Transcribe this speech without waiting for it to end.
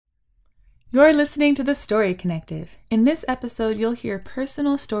You're listening to The Story Connective. In this episode, you'll hear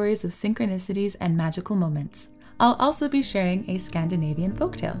personal stories of synchronicities and magical moments. I'll also be sharing a Scandinavian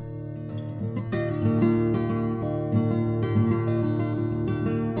folktale.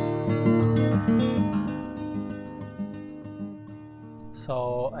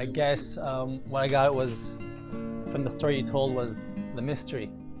 So I guess what I got was, from the story you told, was the mystery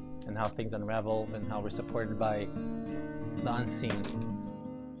and how things unravel and how we're supported by the unseen.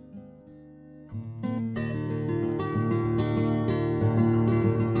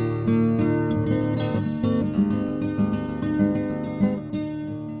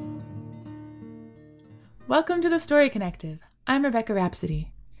 Welcome to The Story Connective. I'm Rebecca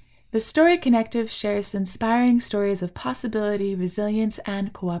Rhapsody. The Story Connective shares inspiring stories of possibility, resilience,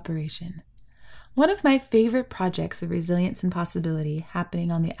 and cooperation. One of my favorite projects of resilience and possibility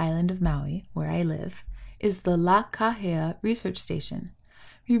happening on the island of Maui, where I live, is the Lakahea Research Station.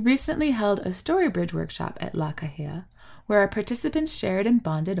 We recently held a story bridge workshop at Lakahea, where our participants shared and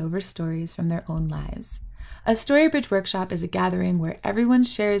bonded over stories from their own lives. A story bridge workshop is a gathering where everyone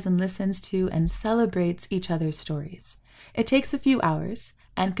shares and listens to and celebrates each other's stories. It takes a few hours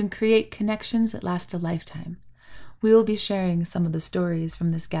and can create connections that last a lifetime. We will be sharing some of the stories from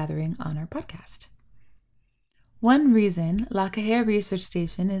this gathering on our podcast. One reason Lakahea Research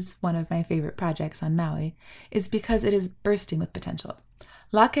Station is one of my favorite projects on Maui is because it is bursting with potential.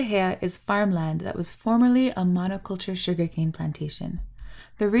 Lakahea is farmland that was formerly a monoculture sugarcane plantation.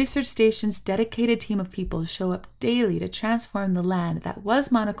 The research station's dedicated team of people show up daily to transform the land that was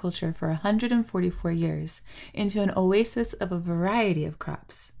monoculture for 144 years into an oasis of a variety of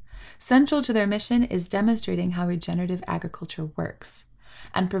crops. Central to their mission is demonstrating how regenerative agriculture works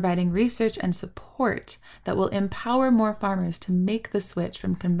and providing research and support that will empower more farmers to make the switch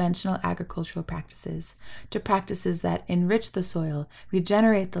from conventional agricultural practices to practices that enrich the soil,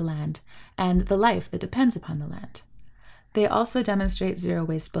 regenerate the land, and the life that depends upon the land. They also demonstrate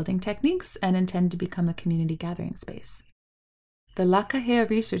zero-waste building techniques and intend to become a community gathering space. The Lakahea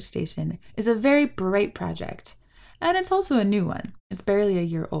Research Station is a very bright project, and it's also a new one. It's barely a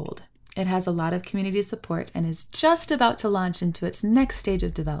year old. It has a lot of community support and is just about to launch into its next stage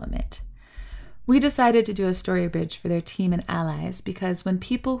of development. We decided to do a story bridge for their team and allies because when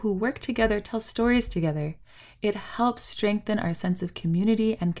people who work together tell stories together, it helps strengthen our sense of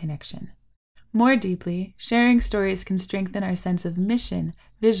community and connection. More deeply, sharing stories can strengthen our sense of mission,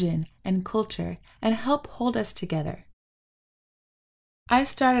 vision, and culture and help hold us together. I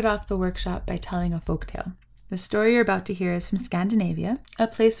started off the workshop by telling a folktale. The story you're about to hear is from Scandinavia, a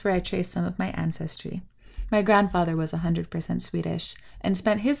place where I trace some of my ancestry. My grandfather was 100% Swedish and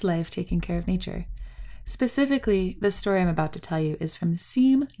spent his life taking care of nature. Specifically, the story I'm about to tell you is from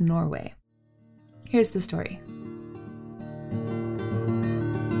Seam, Norway. Here's the story.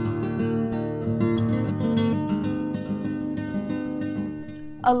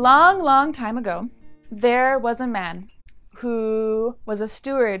 A long time ago, there was a man who was a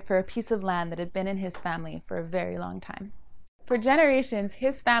steward for a piece of land that had been in his family for a very long time. For generations,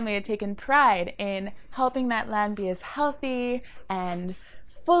 his family had taken pride in helping that land be as healthy and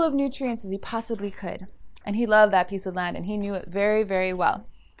full of nutrients as he possibly could. And he loved that piece of land, and he knew it very, very well.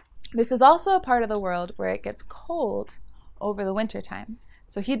 This is also a part of the world where it gets cold over the winter time.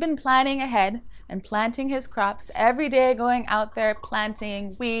 So he'd been planning ahead and planting his crops every day, going out there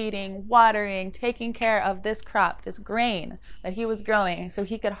planting, weeding, watering, taking care of this crop, this grain that he was growing so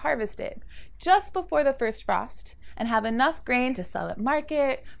he could harvest it just before the first frost and have enough grain to sell at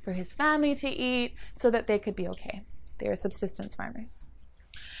market for his family to eat so that they could be okay. They were subsistence farmers.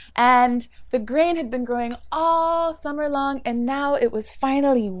 And the grain had been growing all summer long, and now it was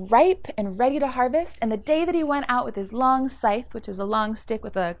finally ripe and ready to harvest. And the day that he went out with his long scythe, which is a long stick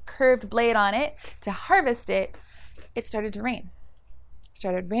with a curved blade on it, to harvest it, it started to rain. It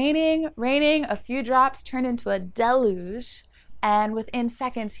started raining. A few drops turned into a deluge, and within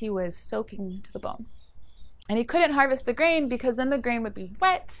seconds he was soaking to the bone. And he couldn't harvest the grain because then the grain would be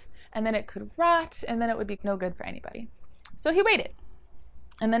wet, and then it could rot, and then it would be no good for anybody. So he waited.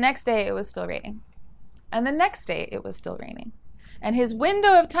 And the next day it was still raining. And the next day it was still raining. And his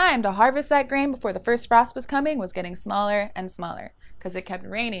window of time to harvest that grain before the first frost was coming was getting smaller and smaller because it kept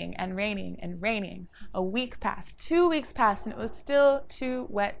raining and raining and raining. A week passed, 2 weeks passed, and it was still too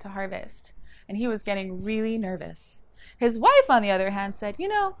wet to harvest. And he was getting really nervous. His wife, on the other hand, said,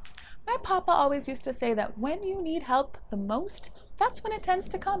 my papa always used to say that when you need help the most, that's when it tends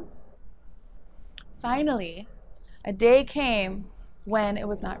to come. Finally, a day came when it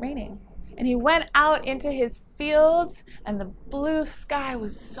was not raining. And he went out into his fields, and the blue sky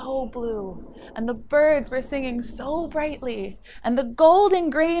was so blue, and the birds were singing so brightly, and the golden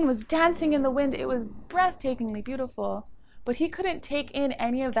grain was dancing in the wind. It was breathtakingly beautiful, but he couldn't take in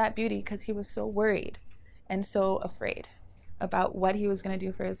any of that beauty because he was so worried and so afraid about what he was going to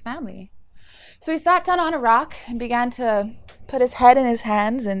do for his family. So he sat down on a rock and began to put his head in his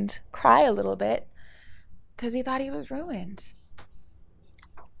hands and cry a little bit because he thought he was ruined.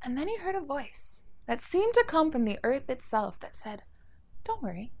 And then he heard a voice that seemed to come from the earth itself that said, "Don't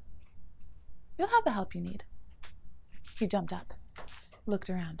worry, you'll have the help you need." He jumped up, looked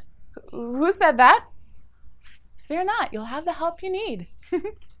around. "Who said that?" "Fear not, you'll have the help you need,"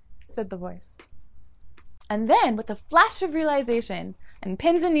 said the voice. And then, with a flash of realization and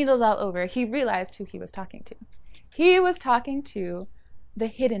pins and needles all over, he realized who he was talking to. He was talking to the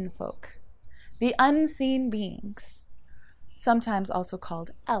hidden folk, the unseen beings, sometimes also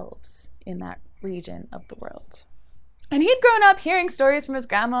called elves in that region of the world. And he'd grown up hearing stories from his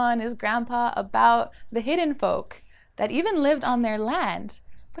grandma and his grandpa about the hidden folk that even lived on their land,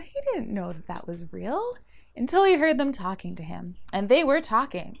 but he didn't know that that was real until he heard them talking to him. And they were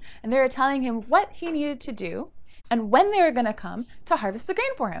talking, and they were telling him what he needed to do and when they were going to come to harvest the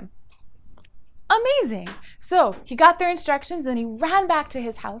grain for him. Amazing! So he got their instructions and he ran back to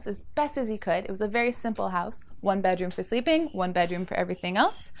his house as best as he could. It was a very simple house, 1 bedroom for sleeping, 1 bedroom for everything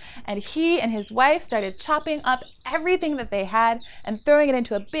else. And he and his wife started chopping up everything that they had and throwing it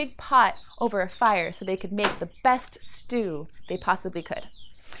into a big pot over a fire so they could make the best stew they possibly could.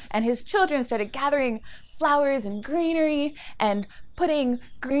 And his children started gathering flowers and greenery and putting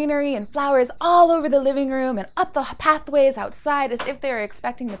greenery and flowers all over the living room and up the pathways outside as if they were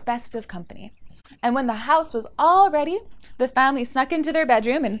expecting the best of company. And when the house was all ready, the family snuck into their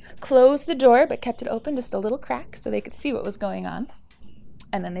bedroom and closed the door but kept it open just a little crack so they could see what was going on.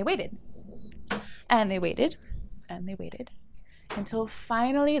 And then they waited. And they waited. And they waited. Until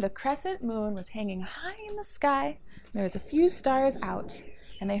finally the crescent moon was hanging high in the sky. There was a few stars out.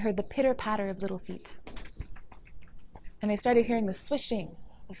 And they heard the pitter-patter of little feet. And they started hearing the swishing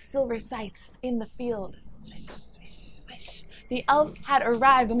of silver scythes in the field. Swish, swish, swish. The elves had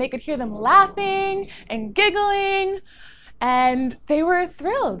arrived, and they could hear them laughing and giggling, and they were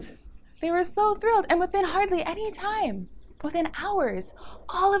thrilled. They were so thrilled, and within hardly any time, within hours,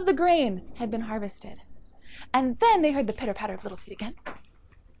 all of the grain had been harvested. And then they heard the pitter-patter of little feet again.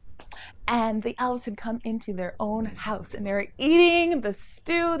 And the elves had come into their own house, and they were eating the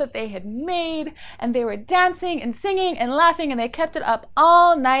stew that they had made, and they were dancing and singing and laughing, and they kept it up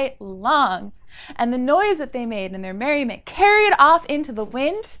all night long. And the noise that they made and their merriment carried off into the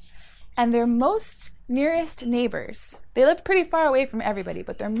wind, and their most nearest neighbors, they lived pretty far away from everybody,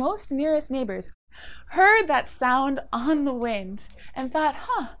 but their most nearest neighbors heard that sound on the wind and thought,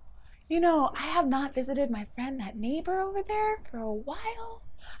 I have not visited my friend, that neighbor over there, for a while.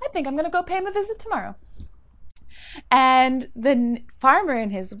 I think I'm going to go pay him a visit tomorrow. And the farmer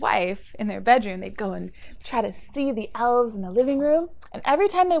and his wife in their bedroom, they'd go and try to see the elves in the living room. And every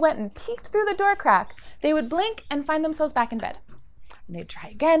time they went and peeked through the door crack, they would blink and find themselves back in bed. And they'd try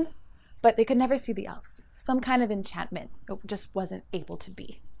again, but they could never see the elves. Some kind of enchantment. It just wasn't able to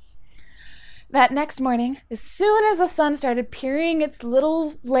be. That next morning, as soon as the sun started peering its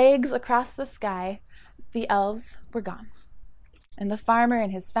little legs across the sky, the elves were gone. And the farmer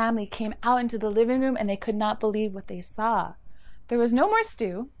and his family came out into the living room, and they could not believe what they saw. There was no more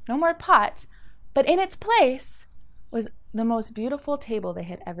stew, no more pot, but in its place was the most beautiful table they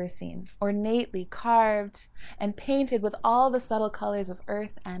had ever seen, ornately carved and painted with all the subtle colors of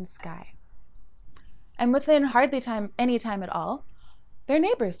earth and sky. And within hardly any time at all, their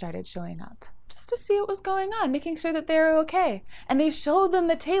neighbors started showing up just to see what was going on, making sure that they were okay. And they showed them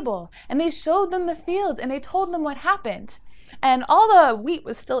the table, and they showed them the fields, and they told them what happened. And all the wheat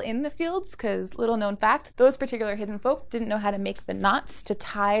was still in the fields because, little known fact, those particular hidden folk didn't know how to make the knots to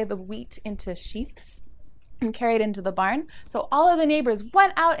tie the wheat into sheaths and carry it into the barn. So all of the neighbors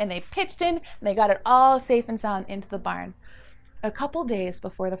went out and they pitched in, and they got it all safe and sound into the barn a couple days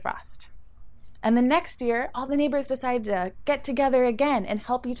before the frost. And the next year, all the neighbors decided to get together again and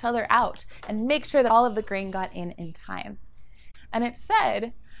help each other out and make sure that all of the grain got in time. And it's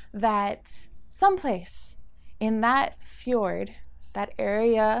said that someplace in that fjord, that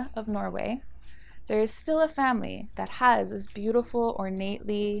area of Norway, there is still a family that has this beautiful,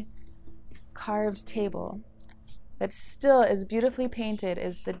 ornately carved table that's still as beautifully painted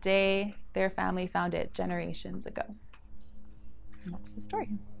as the day their family found it generations ago. And that's the story.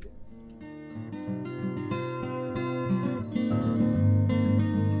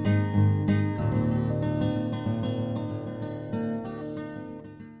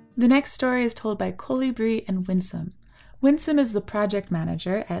 The next story is told by Colibri and Winsome. Winsome is the project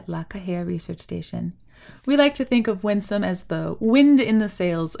manager at La Cajea Research Station. We like to think of Winsome as the wind in the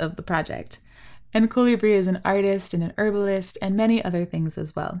sails of the project. And Colibri is an artist and an herbalist and many other things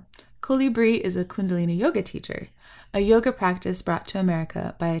as well. Colibri is a Kundalini yoga teacher, a yoga practice brought to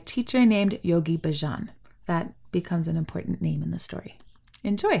America by a teacher named Yogi Bhajan. That becomes an important name in the story.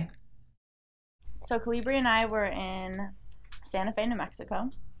 Enjoy! So Colibri and I were in Santa Fe, New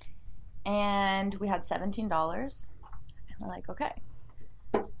Mexico, and we had $17. And we're like, okay,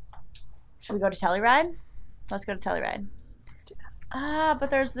 should we go to Telluride? Let's go to Telluride. Let's do that.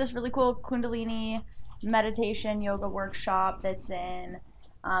 But there's this really cool Kundalini meditation yoga workshop that's in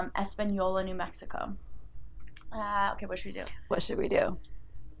Espanola, New Mexico. Okay, what should we do? What should we do?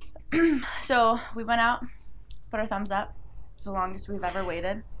 So we went out, put our thumbs up. It's the longest we've ever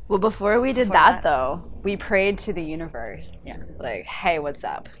waited. Well, before we did that, though, we prayed to the universe. Yeah. Like, hey, what's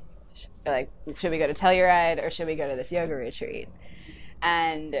up? Like, should we go to Telluride or should we go to this yoga retreat?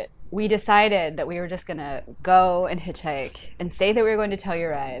 And we decided that we were just going to go and hitchhike and say that we were going to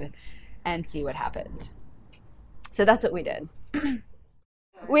Telluride and see what happened. So that's what we did.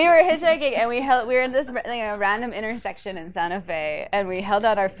 We were hitchhiking and we were in this random intersection in Santa Fe and we held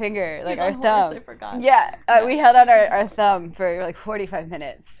out our finger, like our thumb. I forgot. Yeah, we held out our thumb for like 45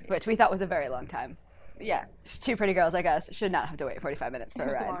 minutes, which we thought was a very long time. Yeah. Two pretty girls like us should not have to wait 45 minutes for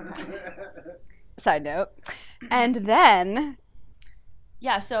a ride. A long time. Side note. And then...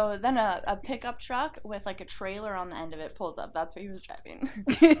 Yeah, so then a pickup truck with like a trailer on the end of it pulls up. That's what he was driving.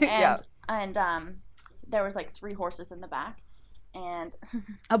 And there was like 3 horses in the back. And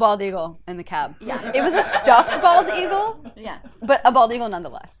a bald eagle in the cab. Yeah. It was a stuffed bald eagle. Yeah. But a bald eagle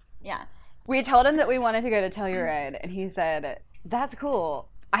nonetheless. Yeah. We told him that we wanted to go to Telluride, and he said, that's cool.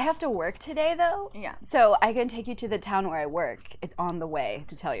 I have to work today, though. Yeah. So I can take you to the town where I work. It's on the way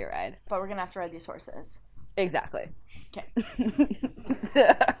to Telluride. But we're going to have to ride these horses. Exactly. Okay.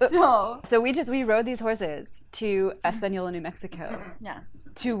 So we rode these horses to Espanola, New Mexico. Yeah.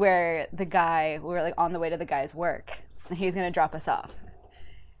 To where we were like on the way to the guy's work. And he's going to drop us off.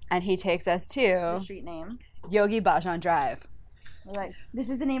 And he takes us to... The street name. Yogi Bhajan Drive. We're like, this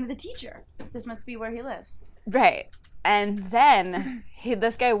is the name of the teacher. This must be where he lives. Right. And then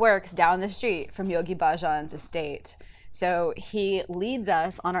this guy works down the street from Yogi Bhajan's estate. So he leads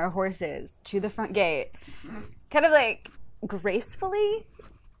us on our horses to the front gate, kind of like gracefully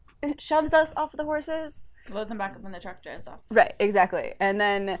shoves us off the horses. Loads them back up in the truck, drives off. Right, exactly. And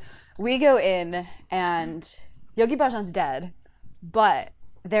then we go in and Yogi Bhajan's dead, but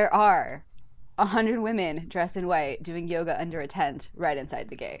there are 100 women dressed in white doing yoga under a tent right inside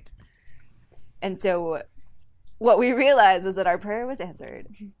the gate. And so what we realized was that our prayer was answered.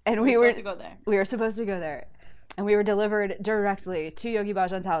 And we were supposed to go there. We were supposed to go there. And we were delivered directly to Yogi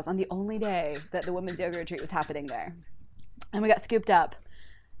Bhajan's house on the only day that the women's yoga retreat was happening there. And we got scooped up.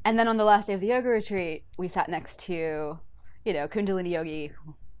 And then on the last day of the yoga retreat, we sat next to, Kundalini Yogi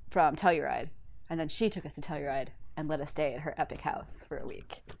from Telluride. And then she took us to Telluride and let us stay at her epic house for a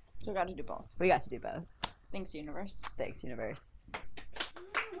week. So we got to do both. We got to do both. Thanks, universe. Thanks, universe.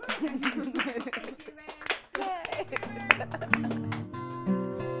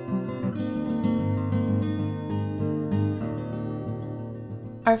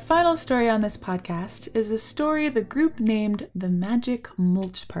 Our final story on this podcast is a story the group named The Magic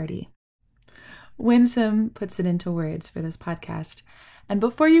Mulch Party. Winsome puts it into words for this podcast. And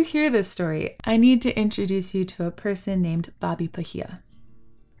before you hear this story, I need to introduce you to a person named Bobby Pahia.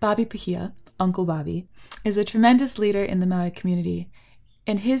 Bobby Pahia, Uncle Bobby, is a tremendous leader in the Maui community,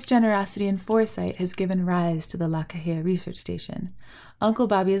 and his generosity and foresight has given rise to the La Cajea Research Station. Uncle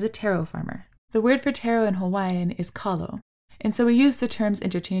Bobby is a taro farmer. The word for taro in Hawaiian is kalo, and so we use the terms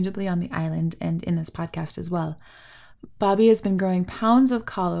interchangeably on the island and in this podcast as well. Bobby has been growing pounds of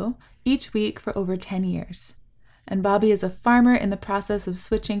kalo each week for over 10 years. And Bobby is a farmer in the process of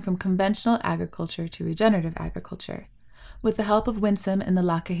switching from conventional agriculture to regenerative agriculture. With the help of Winsome and the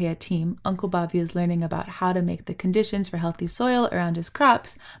La Cajea team, Uncle Bobby is learning about how to make the conditions for healthy soil around his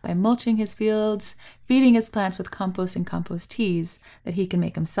crops by mulching his fields, feeding his plants with compost and compost teas that he can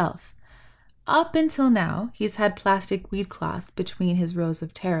make himself. Up until now, he's had plastic weed cloth between his rows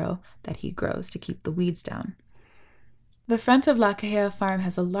of taro that he grows to keep the weeds down. The front of La Cajea farm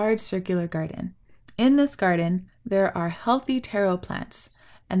has a large circular garden. In this garden, there are healthy taro plants,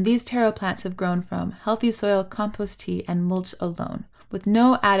 and these taro plants have grown from healthy soil, compost tea, and mulch alone, with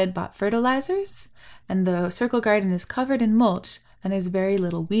no added bought fertilizers, and the circle garden is covered in mulch, and there's very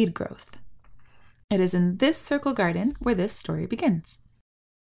little weed growth. It is in this circle garden where this story begins.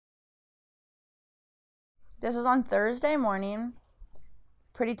 This was on Thursday morning,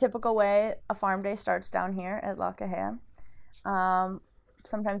 pretty typical way a farm day starts down here at La Caja.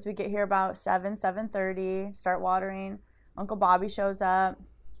 Sometimes we get here about 7:30, start watering. Uncle Bobby shows up,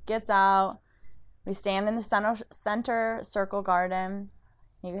 gets out. We stand in the center circle garden,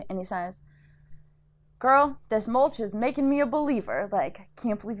 and he says, "Girl, this mulch is making me a believer. Like,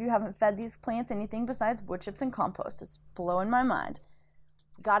 can't believe you haven't fed these plants anything besides wood chips and compost. It's blowing my mind.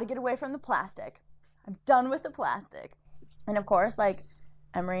 Got to get away from the plastic. I'm done with the plastic." And of course, like,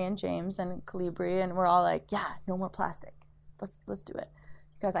 Emery and James and Calibri, and we're all like, "Yeah, no more plastic. Let's do it."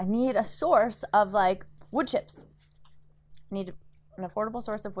 Because I need a source of, like, wood chips. I need an affordable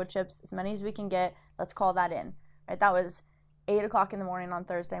source of wood chips, as many as we can get. Let's call that in. Right? That was 8 o'clock in the morning on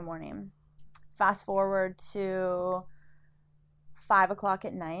Thursday morning. Fast forward to 5 o'clock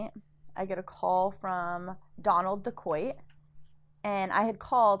at night. I get a call from Donald DeCoit, and I had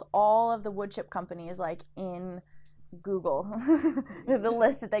called all of the wood chip companies, like, in Google. The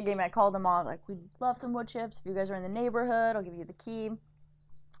list that they gave me, I called them all, like, "We'd love some wood chips. If you guys are in the neighborhood, I'll give you the key."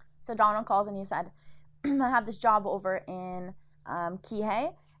 So Donald calls and he said, "I have this job over in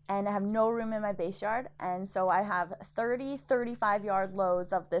Kihei, and I have no room in my base yard, and so I have 35 yard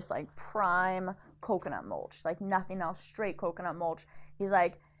loads of this, like, prime coconut mulch, like nothing else, straight coconut mulch." He's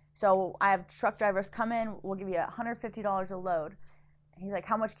like, "So I have truck drivers come in, we'll give you $150 a load." He's like,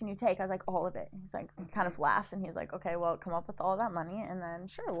 "How much can you take?" I was like, "All of it." He's like, he kind of laughs, and he's like, "Okay, well, come up with all that money, and then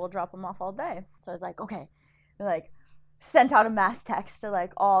sure, we'll drop them off all day." So I was like, "Okay." And, like, sent out a mass text to,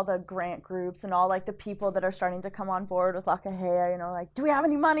 like, all the grant groups and all, like, the people that are starting to come on board with La Caja, you know, like, "Do we have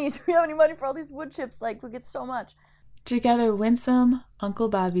any money? Do we have any money for all these wood chips? Like, we get so much." Together, Winsome, Uncle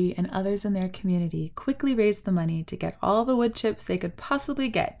Bobby, and others in their community quickly raised the money to get all the wood chips they could possibly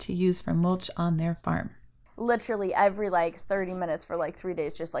get to use for mulch on their farm. Literally every, like, 30 minutes for, like, 3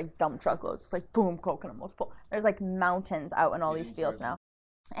 days, just, like, dump truckloads. It's like, boom, coconut mulch. Boom. There's, like, mountains out in all these fields now.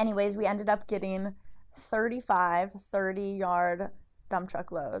 Anyways, we ended up getting 35 30-yard dump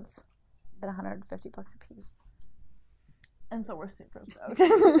truck loads at $150 a piece. And so we're super stoked.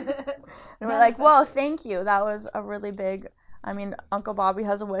 And we're like, "Whoa, thank you." That was a really big, I mean, Uncle Bobby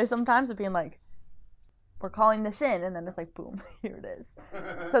has a way sometimes of being like, "We're calling this in," and then it's like, boom, here it is.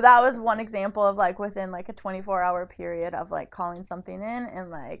 So that was one example of, like, within, like, a 24-hour period of, like, calling something in and,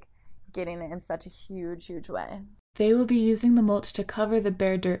 like, getting it in such a huge, huge way. They will be using the mulch to cover the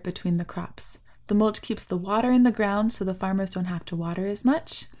bare dirt between the crops. The mulch keeps the water in the ground so the farmers don't have to water as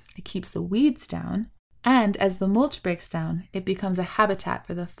much. It keeps the weeds down. And as the mulch breaks down, it becomes a habitat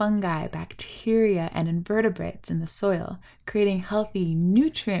for the fungi, bacteria, and invertebrates in the soil, creating healthy,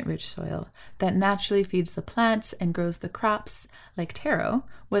 nutrient-rich soil that naturally feeds the plants and grows the crops, like taro,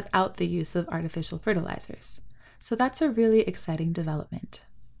 without the use of artificial fertilizers. So that's a really exciting development.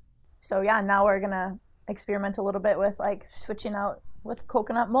 So yeah, now we're going to experiment a little bit with, like, switching out with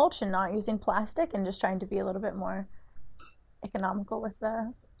coconut mulch and not using plastic, and just trying to be a little bit more economical with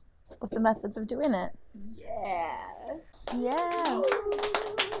the methods of doing it. Yeah. Yeah.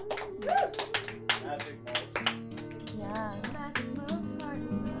 Magic mulch. Yeah.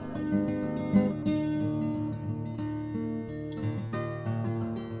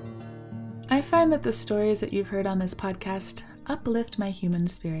 I find that the stories that you've heard on this podcast uplift my human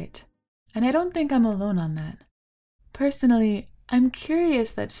spirit, and I don't think I'm alone on that. Personally, I'm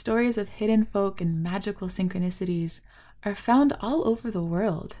curious that stories of hidden folk and magical synchronicities are found all over the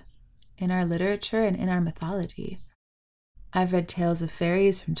world, in our literature and in our mythology. I've read tales of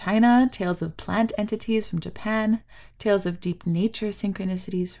fairies from China, tales of plant entities from Japan, tales of deep nature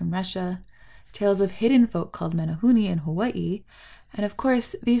synchronicities from Russia, tales of hidden folk called Menehune in Hawaii, and of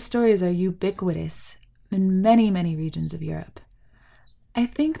course, these stories are ubiquitous in many, many regions of Europe. I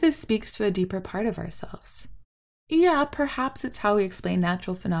think this speaks to a deeper part of ourselves. Yeah, perhaps it's how we explain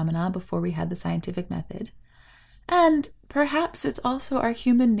natural phenomena before we had the scientific method. And perhaps it's also our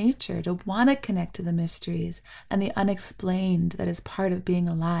human nature to want to connect to the mysteries and the unexplained that is part of being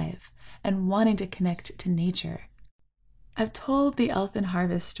alive and wanting to connect to nature. I've told the Elfin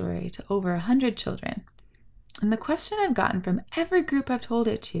Harvest story to over 100 children, and the question I've gotten from every group I've told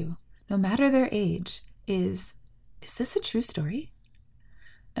it to, no matter their age, is this a true story?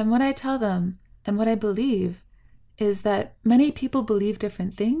 And what I tell them, and what I believe, is that many people believe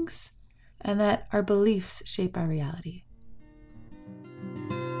different things, and that our beliefs shape our reality.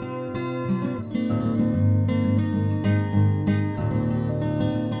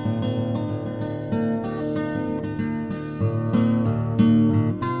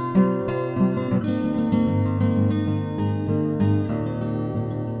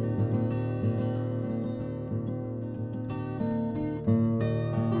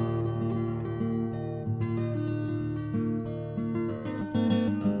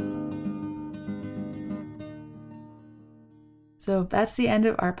 So that's the end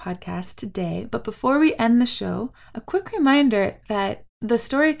of our podcast today. But before we end the show, a quick reminder that the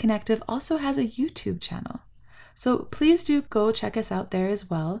Story Connective also has a YouTube channel. So please do go check us out there as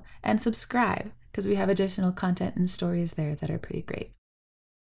well and subscribe, because we have additional content and stories there that are pretty great.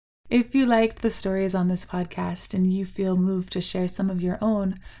 If you liked the stories on this podcast and you feel moved to share some of your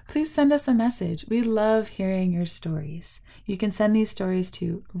own, please send us a message. We love hearing your stories. You can send these stories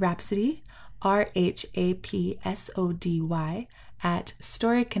to Rhapsody, RHAPSODY, at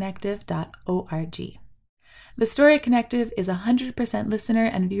storyconnective.org. The Story Connective is 100% listener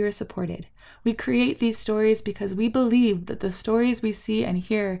and viewer supported. We create these stories because we believe that the stories we see and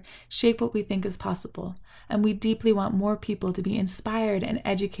hear shape what we think is possible, and we deeply want more people to be inspired and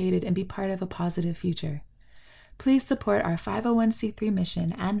educated and be part of a positive future. Please support our 501c3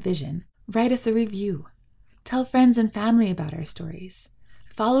 mission and vision. Write us a review. Tell friends and family about our stories.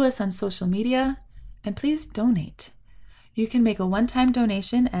 Follow us on social media, and please donate. You can make a one-time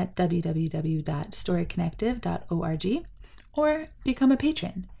donation at www.storyconnective.org or become a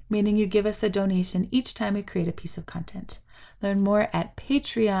patron, meaning you give us a donation each time we create a piece of content. Learn more at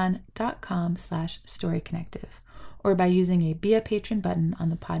patreon.com/storyconnective or by using a Be a Patron button on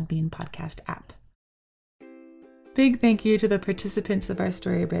the Podbean podcast app. Big thank you to the participants of our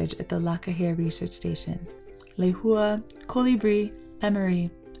story bridge at the Lakahea Research Station: Lehua, Colibri,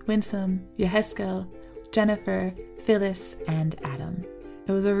 Emery, Winsome, Yeheskel, Jennifer, Phyllis, and Adam.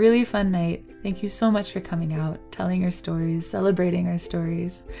 It was a really fun night. Thank you so much for coming out, telling your stories, celebrating our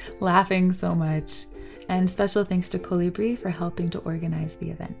stories, laughing so much. And special thanks to Colibri for helping to organize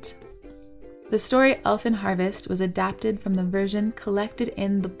the event. The story Elfin Harvest was adapted from the version collected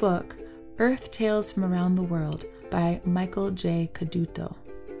in the book Earth Tales from Around the World by Michael J. Caduto.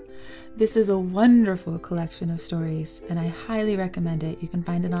 This is a wonderful collection of stories, and I highly recommend it. You can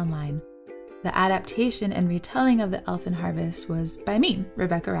find it online. The adaptation and retelling of the Elfin Harvest was by me,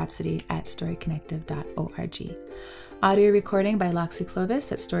 Rebecca Rhapsody, at storyconnective.org. Audio recording by Loxy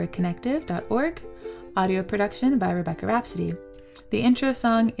Clovis at storyconnective.org. Audio production by Rebecca Rhapsody. The intro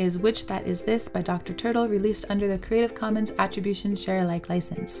song is Which That Is This by Dr. Turtle, released under the Creative Commons Attribution Share Alike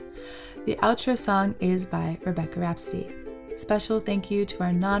license. The outro song is by Rebecca Rhapsody. Special thank you to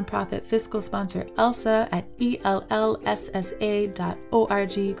our nonprofit fiscal sponsor, ELSA, at ellssa.org.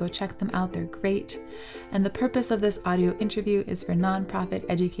 Go check them out, they're great. And the purpose of this audio interview is for nonprofit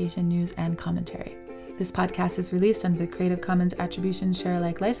education news and commentary. This podcast is released under the Creative Commons Attribution Share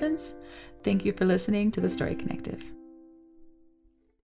Alike license. Thank you for listening to The Story Connective.